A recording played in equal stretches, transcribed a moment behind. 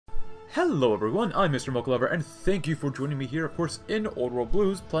Hello everyone, I'm Mr. Mocha and thank you for joining me here, of course, in Old World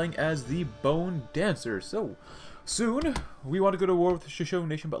Blues, playing as the Bone Dancer. So, soon, we want to go to war with the Shoshone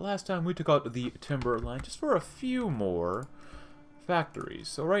Nation, but last time we took out the Timberline just for a few more factories.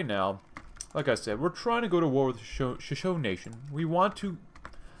 So right now, like I said, we're trying to go to war with the Shoshone Nation. We want to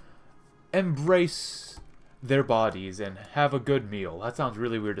embrace their bodies and have a good meal. That sounds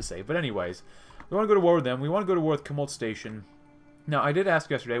really weird to say, but anyways, we want to go to war with them. We want to go to war with Tumult Station. Now, I did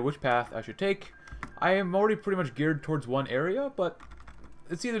ask yesterday which path I should take. I am already pretty much geared towards one area, but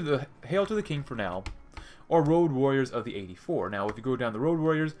it's either the Hail to the King for now, or Road Warriors of the 84. Now, if you go down the Road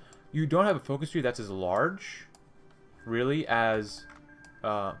Warriors, you don't have a focus tree that's as large, really, as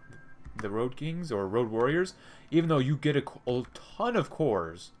the Road Kings or Road Warriors, even though you get a ton of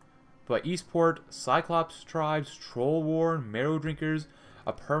cores. But Eastport, Cyclops Tribes, Troll War, Marrow Drinkers,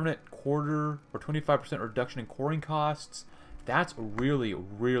 a permanent quarter or 25% reduction in coring costs. That's really,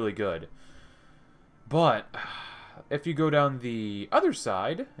 really good. But if you go down the other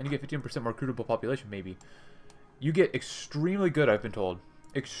side, and you get 15% more recruitable population, maybe, you get extremely good, I've been told,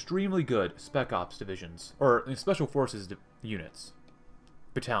 extremely good Spec Ops divisions, or Special Forces units,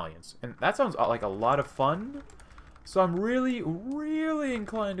 battalions. And that sounds like a lot of fun, so I'm really, really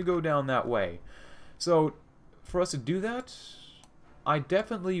inclined to go down that way. So, for us to do that, I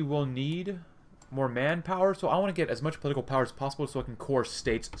definitely will need more manpower, so I want to get as much political power as possible so I can core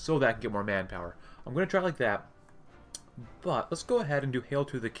states so that I can get more manpower. I'm going to try like that, but let's go ahead and do Hail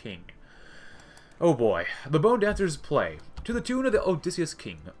to the King. Oh boy, the Bone Dancers play to the tune of the Odious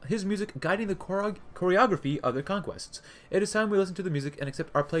King, his music guiding the choreography of the conquests. It is time we listen to the music and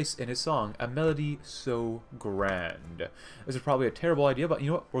accept our place in his song, a melody so grand. This is probably a terrible idea, but you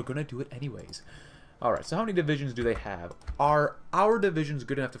know what, we're going to do it anyways. Alright, so how many divisions do they have? Are our divisions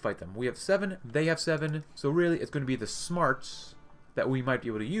good enough to fight them? We have 7, they have 7, so really it's going to be the smarts that we might be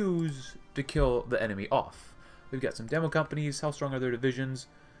able to use to kill the enemy off. We've got some demo companies. How strong are their divisions?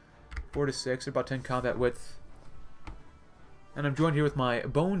 4 to 6, about 10 combat width. And I'm joined here with my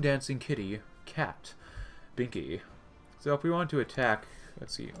bone dancing kitty, Cat, Binky. So if we want to attack,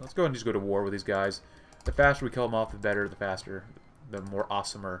 let's see, let's go ahead and just go to war with these guys. The faster we kill them off, the better, the more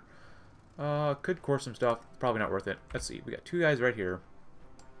awesomer. Could core some stuff. Probably not worth it. Let's see. We got 2 guys right here.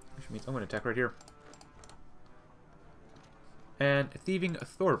 Which means I'm going to attack right here. And Thieving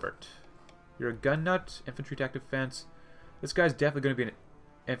Thorbert. You're a gun nut. Infantry attack defense. This guy's definitely going to be an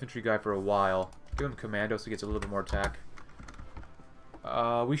infantry guy for a while. Give him commando so he gets a little bit more attack.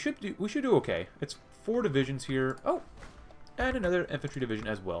 We should do okay. It's 4 divisions here. Oh! And another infantry division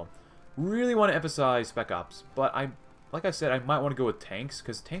as well. Really want to emphasize Spec Ops, but like I said, I might want to go with tanks,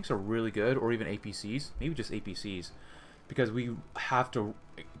 because tanks are really good, or even APCs. Maybe just APCs. Because we have to,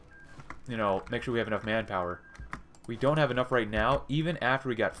 you know, make sure we have enough manpower. We don't have enough right now, even after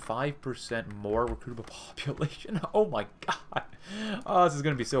we got 5% more recruitable population. Oh my god. Oh, this is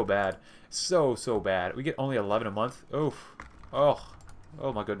going to be so bad. So bad. We get only 11 a month. Oof. Oh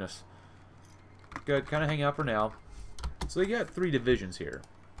my goodness. Good. Kind of hang out for now. So we got 3 divisions here.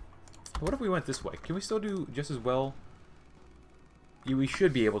 What if we went this way? Can we still do just as well? We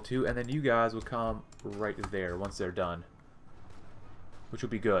should be able to, and then you guys will come right there once they're done. Which will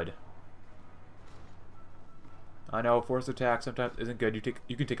be good. I know, forced attack sometimes isn't good.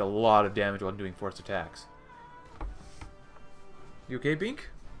 You can take a lot of damage while doing forced attacks. You okay, Bink?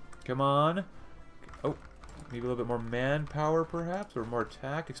 Come on. Oh, maybe a little bit more manpower, perhaps? Or more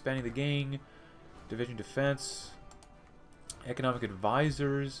attack. Expanding the gang. Division defense. Economic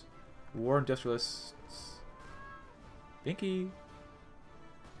advisors. War industrialists. Binky.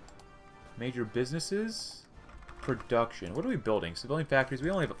 Major businesses. Production. What are we building? Civilian factories.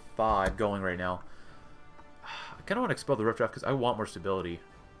 We only have 5 going right now. I kind of want to expel the rift draft because I want more stability.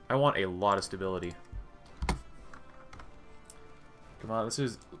 I want a lot of stability. Come on, this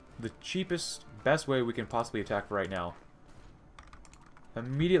is the cheapest, best way we can possibly attack for right now.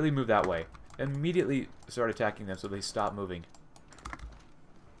 Immediately move that way. Immediately start attacking them so they stop moving.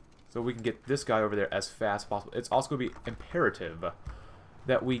 So we can get this guy over there as fast as possible. It's also going to be imperative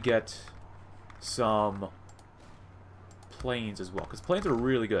that we get some planes as well, because planes are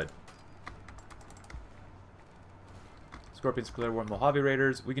really good. Scorpions, Clear War, Mojave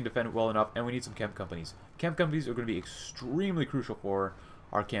Raiders. We can defend it well enough, and we need some Chem companies. Chem companies are going to be extremely crucial for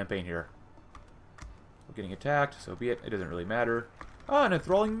our campaign here. We're getting attacked, so be it. It doesn't really matter. Ah, an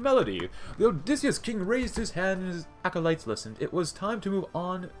enthralling melody. The Odious King raised his hand and his acolytes listened. It was time to move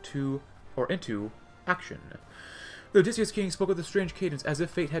on to, or into, action. The Odious King spoke with a strange cadence, as if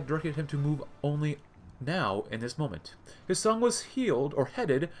fate had directed him to move only now in this moment. His song was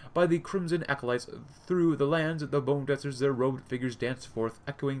headed by the crimson acolytes through the lands. The bone dancers, their robed figures danced forth,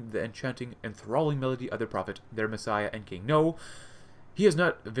 echoing the enchanting, enthralling melody of their prophet, their messiah and king. No, he is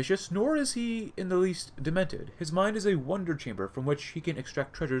not vicious, nor is he in the least demented. His mind is a wonder chamber from which he can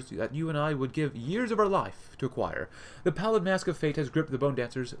extract treasures that you and I would give years of our life to acquire. The pallid mask of fate has gripped the bone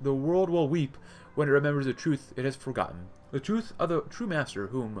dancers. The world will weep when it remembers the truth it has forgotten. The truth of the true master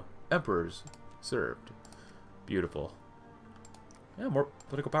whom emperors served. Beautiful. Yeah, more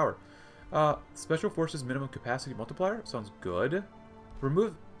political power. Special forces minimum capacity multiplier. Sounds good.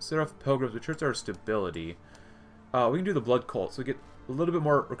 Remove Seraph Pilgrims, which hurts our stability. We can do the blood cult, so we get a little bit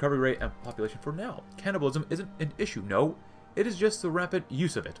more recovery rate and population for now. Cannibalism isn't an issue, no. It is just the rampant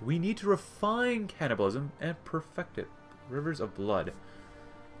use of it. We need to refine cannibalism and perfect it. Rivers of blood.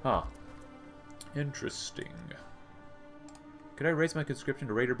 Huh. Interesting. Could I raise my conscription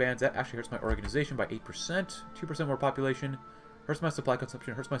to raider bands? That actually hurts my organization by 8%. 2% more population. Hurts my supply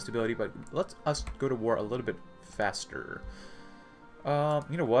consumption, hurts my stability, but let us go to war a little bit faster.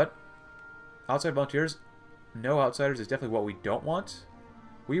 You know what? Outside volunteers. No outsiders is definitely what we don't want.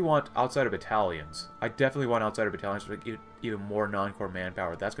 We want outsider battalions. I definitely want outsider battalions to get even more non-core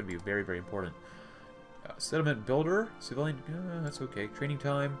manpower. That's going to be very, very important. Settlement builder. Civilian. That's okay. Training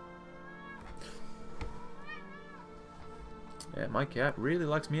time. Yeah, my cat really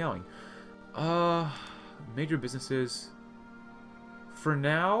likes meowing. Major businesses. For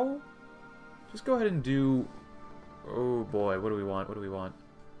now, just go ahead and do... Oh boy, what do we want? What do we want?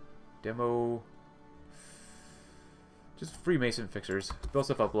 Demo... Just Freemason fixers. Build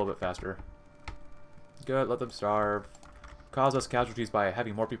stuff up a little bit faster. Good, let them starve. Cause us casualties by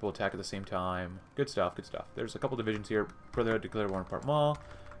having more people attack at the same time. Good stuff, good stuff. There's a couple divisions here. Brotherhood declare war on Part Mall.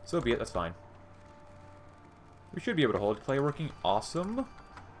 So be it, that's fine. We should be able to hold. Clay working, awesome.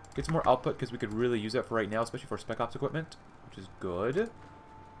 Get some more output because we could really use that for right now, especially for Spec Ops equipment, which is good.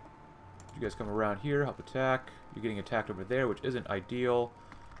 You guys come around here, help attack. You're getting attacked over there, which isn't ideal.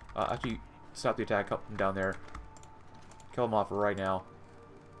 Actually, stop the attack, help them down there. Kill them off right now.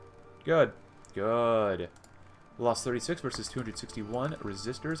 Good. Good. Lost 36 versus 261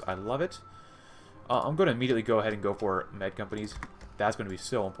 resistors. I love it. I'm going to immediately go ahead and go for med companies. That's going to be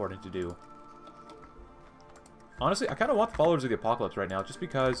so important to do. Honestly, I kind of want followers of the apocalypse right now, just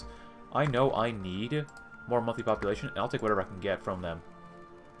because I know I need more monthly population, and I'll take whatever I can get from them.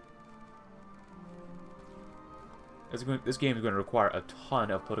 This game is going to require a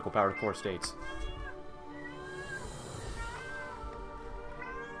ton of political power to core states.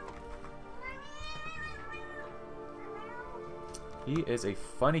 He is a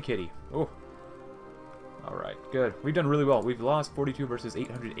funny kitty. Oh. Alright, good. We've done really well. We've lost 42 versus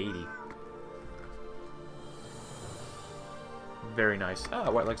 880. Very nice.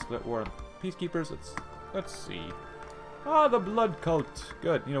 White Leg Split War on Peacekeepers. Let's see. The Blood Cult.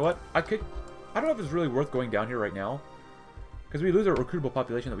 Good. You know what? I don't know if it's really worth going down here right now. Because we lose our recruitable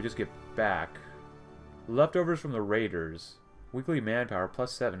population that we just get back. Leftovers from the Raiders. Weekly manpower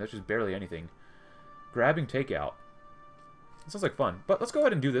 +7. That's just barely anything. Grabbing takeout. It sounds like fun, but let's go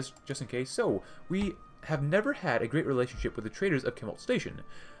ahead and do this just in case. So, we have never had a great relationship with the traders of Chem Station.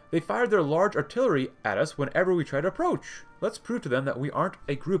 They fired their large artillery at us whenever we tried to approach. Let's prove to them that we aren't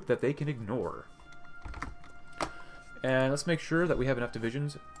a group that they can ignore. And let's make sure that we have enough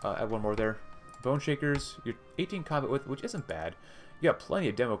divisions. Add one more there. Bone Shakers, you're 18 combat with, which isn't bad. You got plenty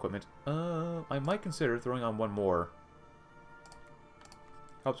of demo equipment. I might consider throwing on one more.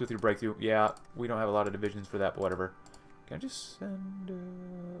 Helps with your breakthrough. Yeah, we don't have a lot of divisions for that, but whatever. Can I just send...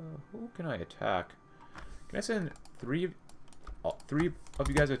 who can I attack? Can I send three of you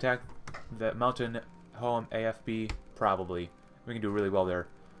guys to attack the Mountain Home AFB? Probably. We can do really well there.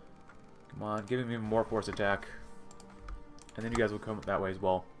 Come on, give him even more force attack. And then you guys will come that way as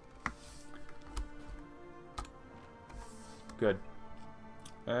well. Good.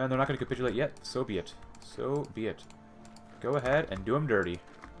 And they're not going to capitulate yet. So be it. So be it. Go ahead and do them dirty.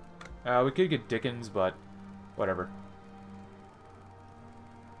 We could get Dickens, but whatever.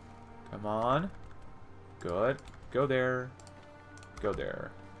 Come on. Good. Go there. Go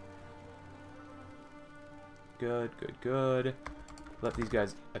there. Good, good, good. Let these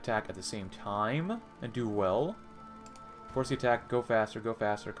guys attack at the same time and do well. Force the attack. Go faster, go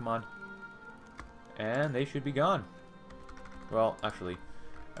faster. Come on. And they should be gone. Well, actually.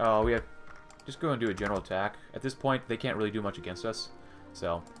 We have... Just go and do a general attack. At this point, they can't really do much against us.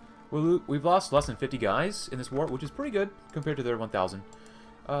 So, we've lost less than 50 guys in this war, which is pretty good compared to their 1,000.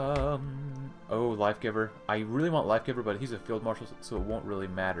 Oh, Life Giver. I really want Life Giver, but he's a field marshal, so it won't really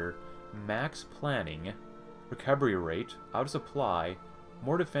matter. Max planning, recovery rate, out of supply,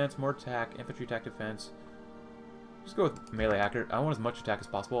 more defense, more attack, infantry attack defense, Just go with melee hacker. I want as much attack as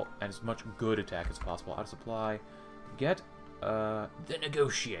possible and as much good attack as possible. Out of supply. Get the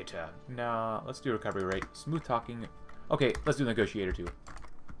negotiator. Nah, let's do recovery rate. Smooth talking. Okay, let's do negotiator too.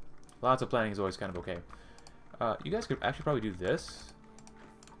 Lots of planning is always kind of okay. You guys could actually probably do this.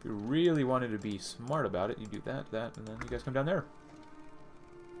 If you really wanted to be smart about it, you do that, and then you guys come down there.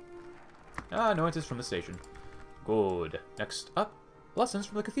 Ah, no answers from the station. Good. Next up, lessons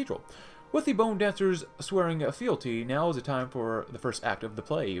from the cathedral. With the bone dancers swearing fealty, now is the time for the first act of the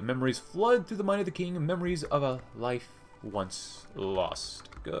play. Memories flood through the mind of the king, memories of a life once lost.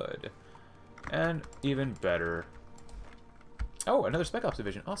 Good. And even better. Oh, another Spec Ops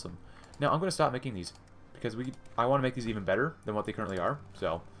division. Awesome. Now, I'm going to stop making these, because I want to make these even better than what they currently are.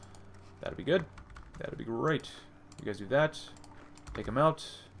 So, that'll be good. That'll be great. You guys do that. Take them out.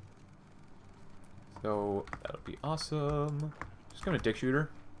 So, that'll be awesome. Just going to Dick Shooter.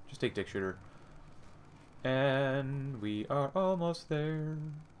 Just take Dick Shooter. And we are almost there.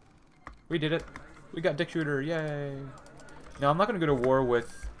 We did it. We got Dick Shooter. Yay. Now, I'm not going to go to war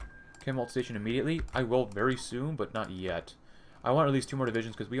with Chem Station immediately. I will very soon, but not yet. I want at least 2 more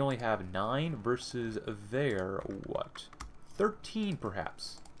divisions because we only have 9 versus their, what? 13,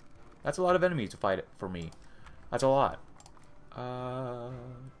 perhaps. That's a lot of enemies to fight it for me. That's a lot.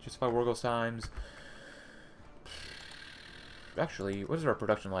 Justify war goals times. Actually, what is our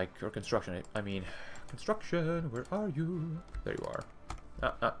production like? Or construction? I mean, construction, where are you? There you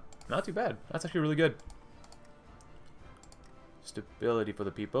are. Not too bad. That's actually really good. Stability for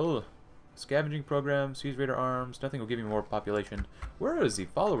the people. Scavenging program, seize raider arms. Nothing will give you more population. Where is the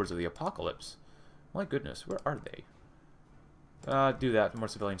followers of the apocalypse? My goodness, where are they? Do that. More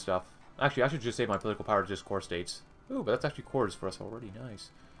civilian stuff. Actually, I should just save my political power to just core states. Ooh, but that's actually cores for us already.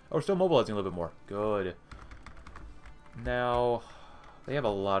 Nice. Oh, we're still mobilizing a little bit more. Good. Now, they have a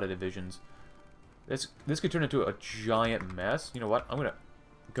lot of divisions. This could turn into a giant mess. You know what? I'm going to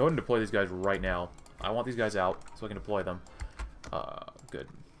go ahead and deploy these guys right now. I want these guys out so I can deploy them. Good.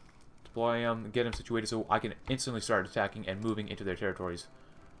 Deploy them, get them situated so I can instantly start attacking and moving into their territories.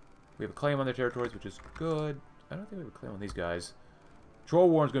 We have a claim on their territories, which is good. I don't think we have a claim on these guys. Troll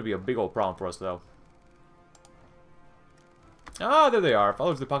War is going to be a big old problem for us, though. Ah, there they are.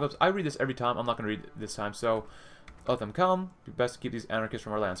 Followers of the Apocalypse. I read this every time. I'm not going to read it this time, so let them come. Be best to keep these anarchists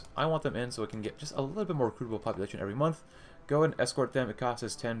from our lands. I want them in so we can get just a little bit more recruitable population every month. Go and escort them. It costs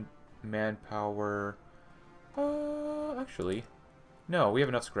us 10 manpower. Actually, no, we have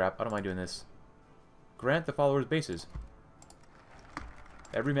enough scrap. I don't mind doing this. Grant the followers bases.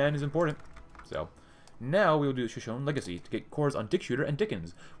 Every man is important. So, now we will do Shoshone Legacy to get cores on Dick Shooter and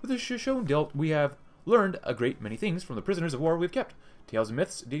Dickens. With the Shoshone dealt, we have learned a great many things from the prisoners of war we've kept. Tales and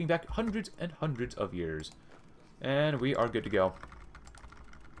myths dating back hundreds and hundreds of years. And we are good to go.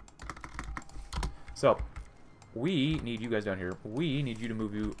 So, we need you guys down here. We need you to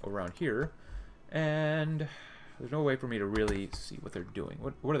move you around here. And there's no way for me to really see what they're doing.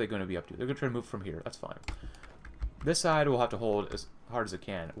 What are they going to be up to? They're going to try to move from here. That's fine. This side will have to hold as hard as it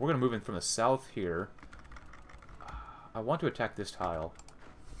can. We're going to move in from the south here. I want to attack this tile.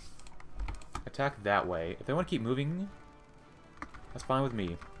 Attack that way. If they want to keep moving, that's fine with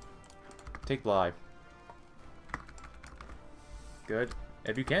me. Take Bly. Good.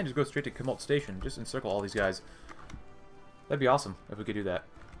 If you can, just go straight to Tumult Station. Just encircle all these guys. That'd be awesome if we could do that.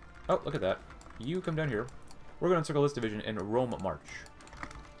 Oh, look at that. You come down here. We're going to encircle this division in Rome March.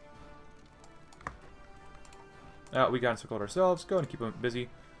 We got encircled ourselves. Go ahead and keep them busy.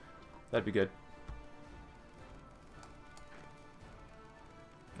 That'd be good.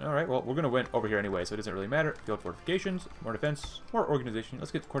 Alright, well, we're going to win over here anyway, so it doesn't really matter. Field fortifications, more defense, more organization.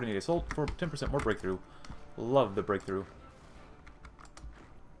 Let's get coordinated assault for 10% more breakthrough. Love the breakthrough.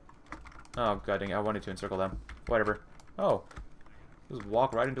 Oh, god dang it. I wanted to encircle them. Whatever. Oh. Just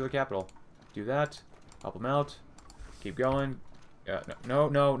walk right into the capital. Do that. Help them out. Keep going. No.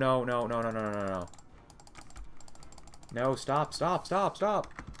 No, stop.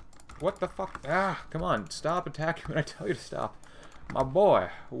 What the fuck? Ah, come on. Stop attacking when I tell you to stop. My boy.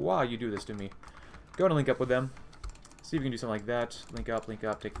 Why you do this to me? Go and link up with them. See if you can do something like that. Link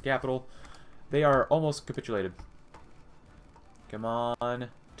up, take the capital. They are almost capitulated. Come on.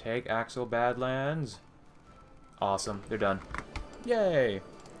 Take Axel Badlands. Awesome. They're done. Yay.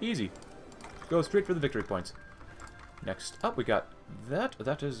 Easy. Go straight for the victory points. Next up, we got that.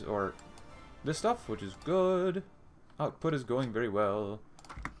 That is, or this stuff, which is good. Output is going very well.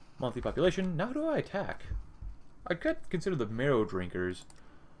 Monthly population. Now who do I attack? I could consider the marrow drinkers.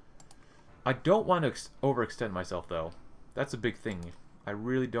 I don't want to overextend myself, though. That's a big thing. I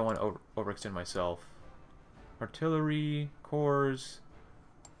really don't want to overextend myself. Artillery, cores,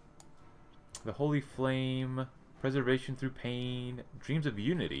 the Holy Flame. Preservation through pain. Dreams of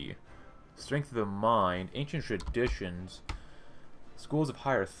unity. Strength of the mind. Ancient traditions. Schools of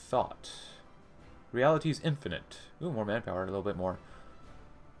higher thought. Reality is infinite. Ooh, more manpower, a little bit more.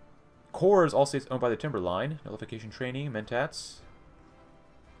 Cores, all states owned by the Timberline. Nullification training, Mentats.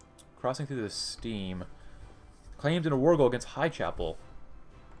 Crossing through the steam. Claims in a war goal against Highchapel.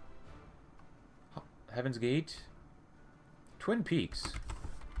 Heaven's Gate. Twin Peaks.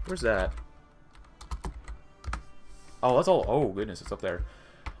 Where's that? Oh, that's all. Oh, goodness, it's up there.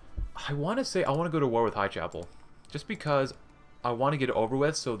 I want to say I want to go to war with Highchapel. Just because I want to get it over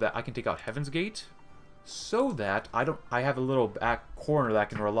with so that I can take out Heaven's Gate. So that I have a little back corner that I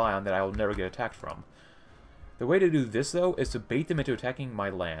can rely on that I will never get attacked from. The way to do this, though, is to bait them into attacking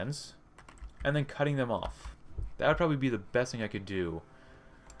my lands. And then cutting them off. That would probably be the best thing I could do.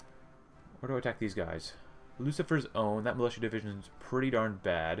 Where do I attack these guys? Lucifer's Own. That militia division is pretty darn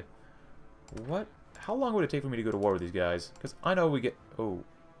bad. What? How long would it take for me to go to war with these guys? Because I know we get... Oh.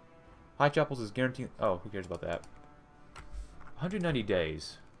 Highchapel's is guaranteed... Oh, who cares about that? 190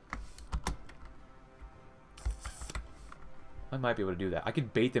 days. I might be able to do that. I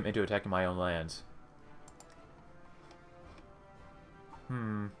could bait them into attacking my own lands.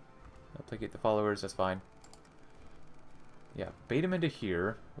 I'll placate the followers, that's fine. Yeah, bait them into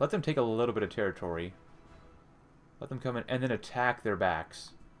here. Let them take a little bit of territory. Let them come in and then attack their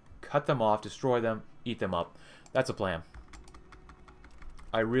backs. Cut them off, destroy them, eat them up. That's a plan.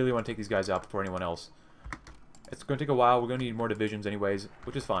 I really want to take these guys out before anyone else. It's going to take a while. We're going to need more divisions anyways,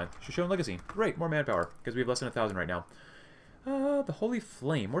 which is fine. Shoshone Legacy. Great, more manpower, because we have less than 1,000 right now. The Holy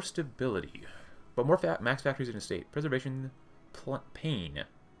Flame. More stability. But more max factories in a state. Preservation. Pain.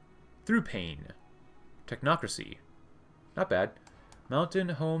 Through pain. Technocracy. Not bad. Mountain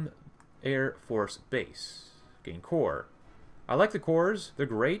Home Air Force Base. Gain core. I like the cores. They're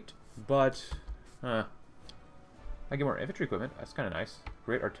great, but... I get more infantry equipment. That's kind of nice.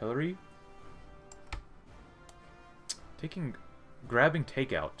 Great artillery. Grabbing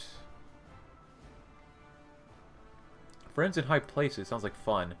takeout. Friends in high places sounds like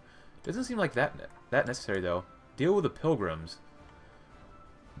fun. Doesn't seem like that necessary though. Deal with the pilgrims.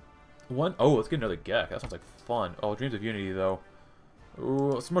 Oh, let's get another Gek. That sounds like fun. Oh, Dreams of Unity though.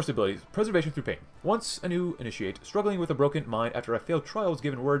 Ooh, some more stability. Preservation through pain. Once a new initiate, struggling with a broken mind after a failed trial, was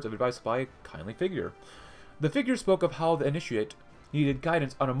given words of advice by a kindly figure. The figure spoke of how the initiate needed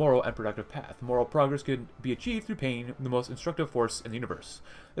guidance on a moral and productive path. Moral progress could be achieved through pain, the most instructive force in the universe.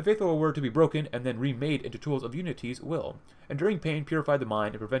 The faithful were to be broken and then remade into tools of Unity's will. Enduring pain purified the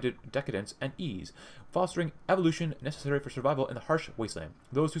mind and prevented decadence and ease, fostering evolution necessary for survival in the harsh wasteland.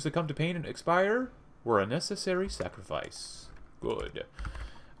 Those who succumb to pain and expire were a necessary sacrifice. Good.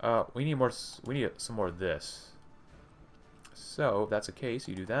 We need some more of this. So, if that's the case,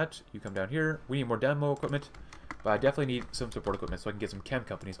 you do that. You come down here. We need more demo equipment. But I definitely need some support equipment so I can get some chem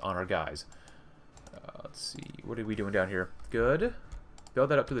companies on our guys. Let's see. What are we doing down here? Good. Build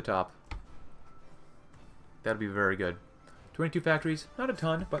that up to the top. That'll be very good. 22 factories. Not a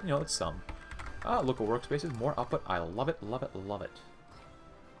ton, but, you know, it's some. Local workspaces. More output. I love it, love it, love it.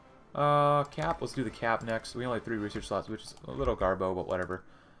 Cap. Let's do the cap next. We only have 3 research slots, which is a little garbo, but whatever.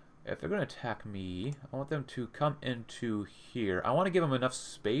 If they're going to attack me, I want them to come into here. I want to give them enough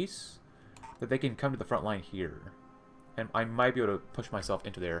space that they can come to the front line here. And I might be able to push myself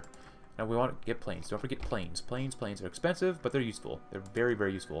into there. And we want to get planes. Don't forget planes. Planes are expensive, but they're useful. They're very,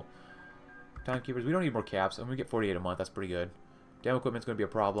 very useful. Timekeepers, we don't need more caps. I'm going to get 48 a month. That's pretty good. Demo equipment's going to be a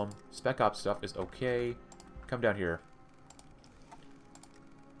problem. Spec Ops stuff is okay. Come down here.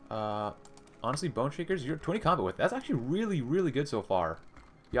 Honestly, Bone Shakers, you're 20 combat with. That's actually really, really good so far.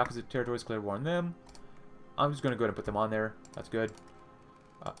 Yakuza territories declared war on them. I'm just going to go ahead and put them on there. That's good.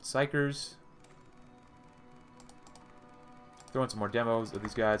 Psychers. Throw in some more demos of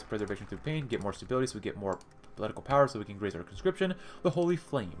these guys. Preservation through pain. Get more stability so we get more political power so we can raise our conscription. The Holy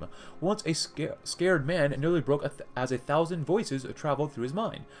Flame. Once a scared man nearly broke as 1,000 voices traveled through his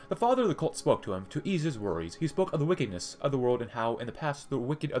mind. The father of the cult spoke to him to ease his worries. He spoke of the wickedness of the world and how in the past the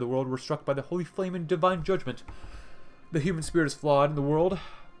wicked of the world were struck by the Holy Flame in divine judgment. The human spirit is flawed and the world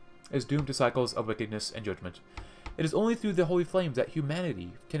is doomed to cycles of wickedness and judgment. It is only through the Holy Flames that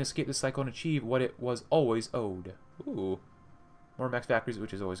humanity can escape the cycle and achieve what it was always owed. Ooh. More max factories,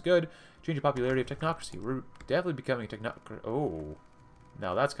 which is always good. Change the popularity of technocracy. We're definitely becoming technocracy. Oh.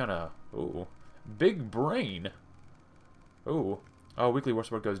 Now that's kind of... Ooh. Big brain. Ooh. Oh, weekly war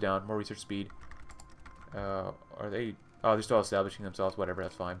support goes down. More research speed. Are they... Oh, they're still establishing themselves. Whatever,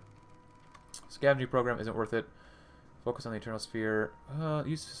 that's fine. Scavenging program isn't worth it. Focus on the Eternal Sphere.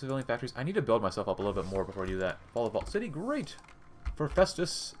 Use civilian factories. I need to build myself up a little bit more before I do that. Fall of Vault City. Great. For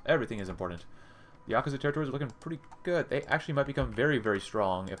Festus, everything is important. Yakuza territories are looking pretty good. They actually might become very, very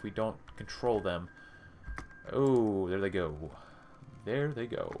strong if we don't control them. Oh, there they go. There they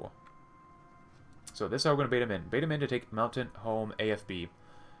go. So this is how we're going to bait them in. Bait them in to take Mountain Home AFB.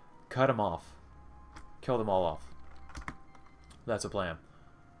 Cut them off. Kill them all off. That's the plan.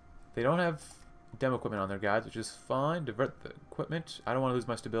 They don't have demo equipment on their guys, which is fine. Divert the equipment. I don't want to lose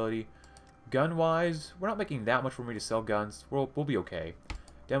my stability. Gun-wise, we're not making that much for me to sell guns. We'll be okay.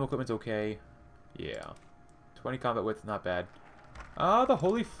 Demo equipment's okay. Yeah. 20 combat width, not bad. Ah, the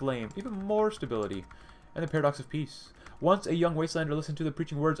Holy Flame. Even more stability. And the Paradox of Peace. Once a young wastelander listened to the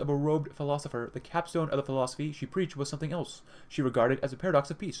preaching words of a robed philosopher, the capstone of the philosophy she preached was something else. She regarded as a paradox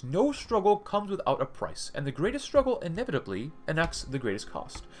of peace. No struggle comes without a price, and the greatest struggle inevitably enacts the greatest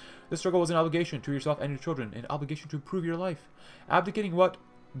cost. The struggle was an obligation to yourself and your children, an obligation to improve your life. Abdicating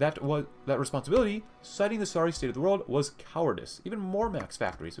that responsibility, citing the sorry state of the world, was cowardice. Even more max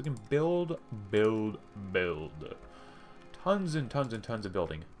factories. We can build. Tons and tons and tons of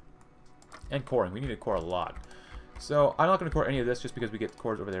building. And coring. We need to core a lot. So, I'm not going to core any of this just because we get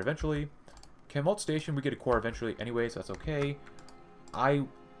cores over there eventually. Chem Station, we get a core eventually anyway, so that's okay. I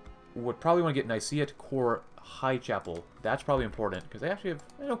would probably want to get Nicaea to core High Chapel. That's probably important, because they actually have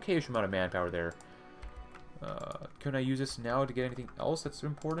an okay-ish amount of manpower there. Can I use this now to get anything else that's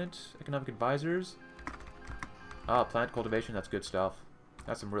important? Economic advisors. Ah, plant cultivation, that's good stuff.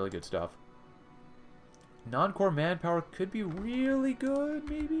 That's some really good stuff. Non-core manpower could be really good,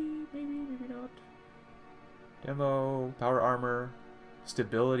 maybe not. Demo, power armor,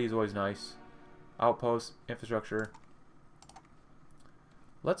 stability is always nice. Outpost, infrastructure.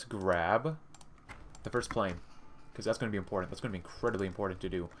 Let's grab the first plane, because that's going to be important. That's going to be incredibly important to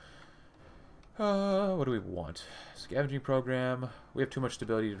do. What do we want? Scavenging program. We have too much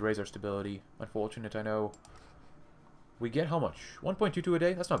stability to raise our stability. Unfortunate, I know. We get how much? 1.22 a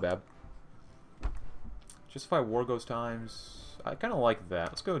day? That's not bad. Justify war ghost times. I kind of like that.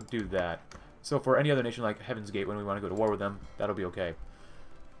 Let's go do that. So for any other nation like Heaven's Gate, when we want to go to war with them, that'll be okay.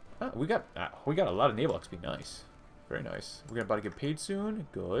 We got a lot of naval XP. Nice. Very nice. We're about to get paid soon.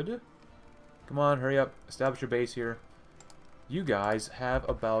 Good. Come on, hurry up. Establish your base here. You guys have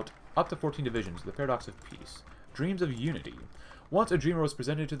about up to 14 divisions. The Paradox of Peace. Dreams of Unity. Once a dreamer was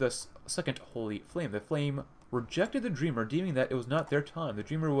presented to the second Holy Flame. The Flame rejected the dreamer, deeming that it was not their time. The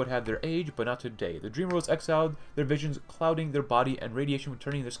dreamer would have their age, but not today. The dreamer was exiled, their visions clouding their body, and radiation would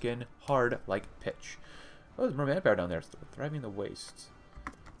turning their skin hard like pitch. Oh, there's more manpower down there. Thriving in the wastes.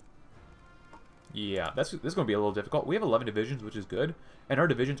 Yeah, this is going to be a little difficult. We have 11 divisions, which is good, and our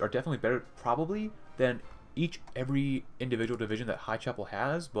divisions are definitely better, probably, than every individual division that High Chapel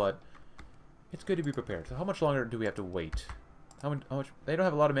has, but it's good to be prepared. So how much longer do we have to wait? How much? They don't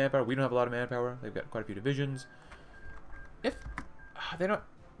have a lot of manpower. We don't have a lot of manpower. They've got quite a few divisions. If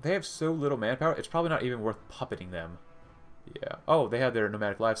they have so little manpower, it's probably not even worth puppeting them. Yeah. Oh, they have their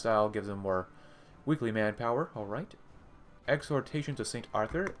nomadic lifestyle. Gives them more weekly manpower. All right. Exhortation to St.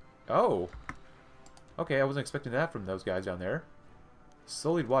 Arthur. Oh. Okay, I wasn't expecting that from those guys down there.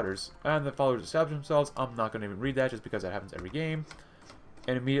 Sullied Waters. And the followers establish themselves. I'm not going to even read that just because that happens every game.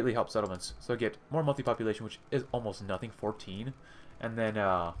 And immediately help settlements. So I get more monthly population, which is almost nothing, 14. And then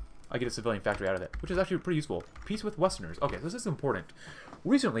I get a civilian factory out of it, which is actually pretty useful. Peace with Westerners. Okay, so this is important.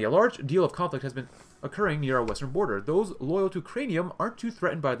 Recently, a large deal of conflict has been occurring near our western border. Those loyal to Cranium aren't too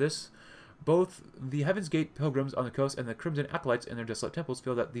threatened by this. Both the Heaven's Gate pilgrims on the coast and the Crimson Acolytes in their desolate temples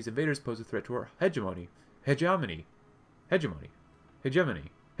feel that these invaders pose a threat to our hegemony. Hegemony.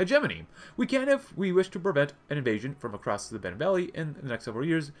 We can if we wish to prevent an invasion from across the Ben Valley in the next several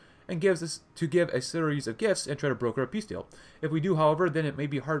years, and give a series of gifts and try to broker a peace deal. If we do, however, then it may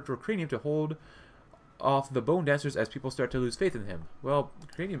be hard for Cranium to hold off the Bone Dancers as people start to lose faith in him. Well,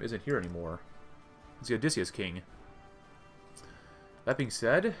 Cranium isn't here anymore. It's the Odious King. That being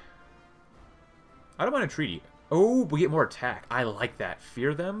said, I don't want a treaty. Oh, we get more attack. I like that.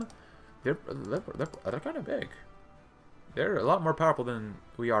 Fear them. They're kind of big. They're a lot more powerful than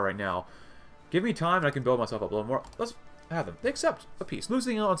we are right now. Give me time and I can build myself up a little more. Let's have them. They accept a peace.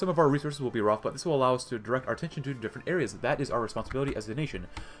 Losing out on some of our resources will be rough, but this will allow us to direct our attention to different areas. That is our responsibility as a nation.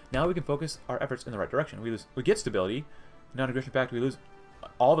 Now we can focus our efforts in the right direction. We get stability. Non-aggression pact, we lose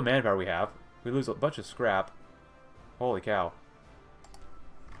all the manpower we have. We lose a bunch of scrap. Holy cow.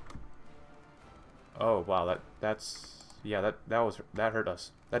 Oh wow, that hurt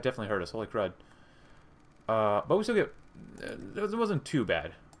us. That definitely hurt us. Holy crud. But we still get. It wasn't too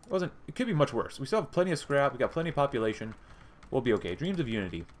bad. It could be much worse. We still have plenty of scrap. We got plenty of population. We'll be okay. Dreams of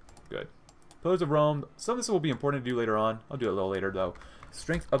Unity. Good. Pillars of Rome. Some of this will be important to do later on. I'll do it a little later though.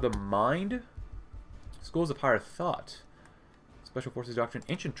 Strength of the Mind. Schools of Higher Thought. Special Forces Doctrine.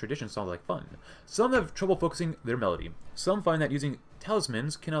 Ancient traditions sound like fun. Some have trouble focusing their melody. Some find that using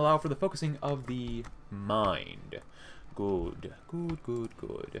talismans can allow for the focusing of the mind. Good. Good, good,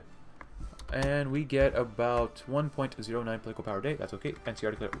 good. And we get about 1.09 political power a day. That's okay.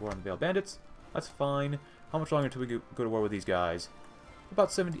 NCR declared war on the Veiled Bandits. That's fine. How much longer until we go to war with these guys?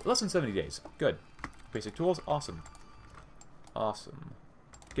 About 70, less than 70 days. Good. Basic tools, awesome. Awesome.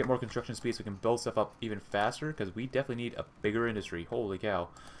 Get more construction speed so we can build stuff up even faster, because we definitely need a bigger industry. Holy cow.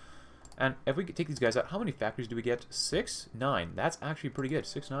 And if we could take these guys out, how many factories do we get? 6? 9. That's actually pretty good.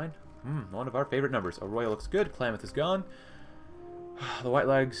 6, 9? One of our favorite numbers. Arroyo looks good. Klamath is gone. The White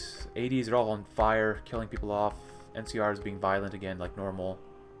Legs, 80s are all on fire, killing people off. NCR is being violent again, like normal.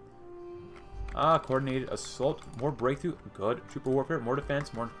 Coordinated assault, more breakthrough, good. Trooper warfare, more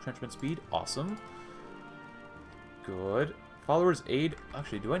defense, more entrenchment speed, awesome. Good. Followers aid,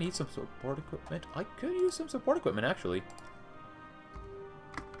 actually, do I need some support equipment? I could use some support equipment, actually.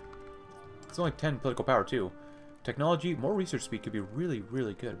 It's only 10 political power, too. Technology, more research speed could be really,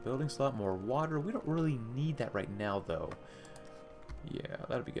 really good. Building slot, more water. We don't really need that right now, though. Yeah,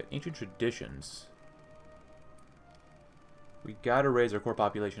 that'd be good. Ancient traditions. We gotta raise our core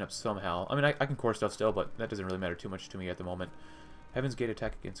population up somehow. I mean, I can core stuff still, but that doesn't really matter too much to me at the moment. Heaven's Gate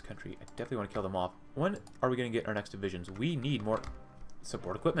attack against country. I definitely want to kill them off. When are we going to get our next divisions? We need more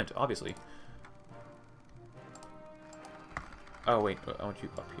support equipment, obviously. Oh, wait. I want you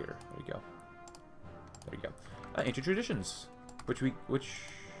up here. There you go. There you go. Ancient traditions. Which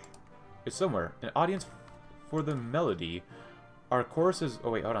is somewhere. An audience for the melody. Our chorus is...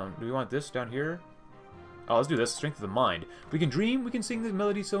 Oh, wait. Hold on. Do we want this down here? Oh, let's do this. Strength of the mind. We can dream, we can sing the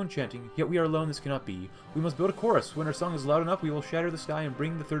melody so enchanting, yet we are alone, this cannot be. We must build a chorus. When our song is loud enough, we will shatter the sky and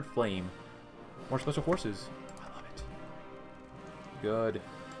bring the third flame. More special forces. I love it. Good.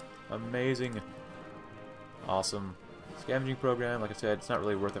 Amazing. Awesome. Scavenging program, like I said, it's not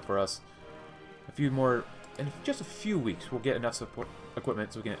really worth it for us. A few more, in just a few weeks, we'll get enough support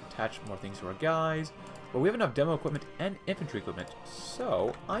equipment so we can attach more things to our guys. But we have enough demo equipment and infantry equipment,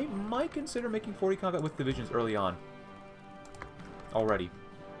 so I might consider making 40 combat with divisions early on. Already.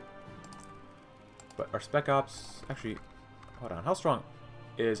 But our spec ops... Actually, hold on. How strong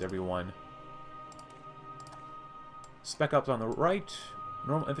is everyone? Spec ops on the right,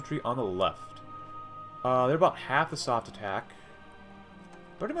 normal infantry on the left. They're about half the soft attack.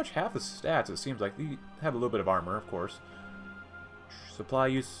 Pretty much half the stats, it seems like. They have a little bit of armor, of course. Supply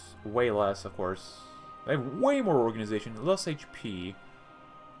use, way less, of course. They have way more organization, less HP,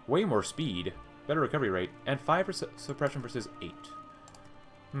 way more speed, better recovery rate, and 5% suppression versus 8.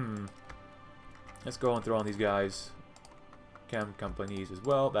 Let's go and throw on these guys. Chem companies as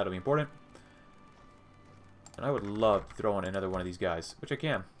well, that'll be important. And I would love to throw on another one of these guys, which I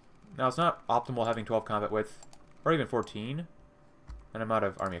can. Now, it's not optimal having 12 combat with, or even 14, and I'm out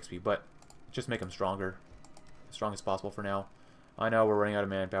of army XP, but just make them stronger. As strong as possible for now. I know, we're running out of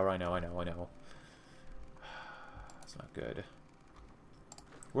manpower, I know. That's not good.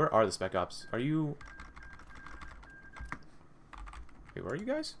 Where are the spec ops? Are you... Wait, where are you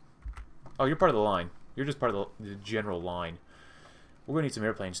guys? Oh, you're part of the line. You're just part of the general line. We're gonna need some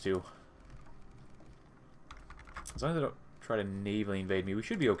airplanes, too. As long as they don't try to navally invade me, we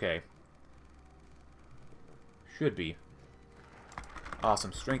should be okay. Should be.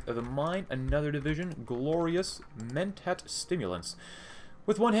 Awesome. Strength of the mind, another division. Glorious. Mentat Stimulants.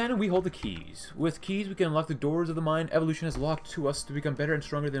 With one hand, we hold the keys. With keys, we can unlock the doors of the mind. Evolution has locked to us to become better and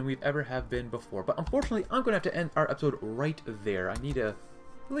stronger than we've ever have been before. But unfortunately, I'm going to have to end our episode right there. I need to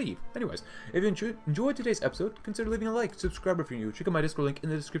leave. Anyways, if you enjoyed today's episode, consider leaving a like, subscribe if you're new, check out my Discord link in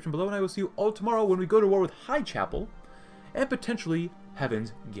the description below, and I will see you all tomorrow when we go to war with Highchapel and potentially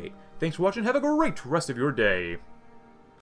Heaven's Gate. Thanks for watching. Have a great rest of your day.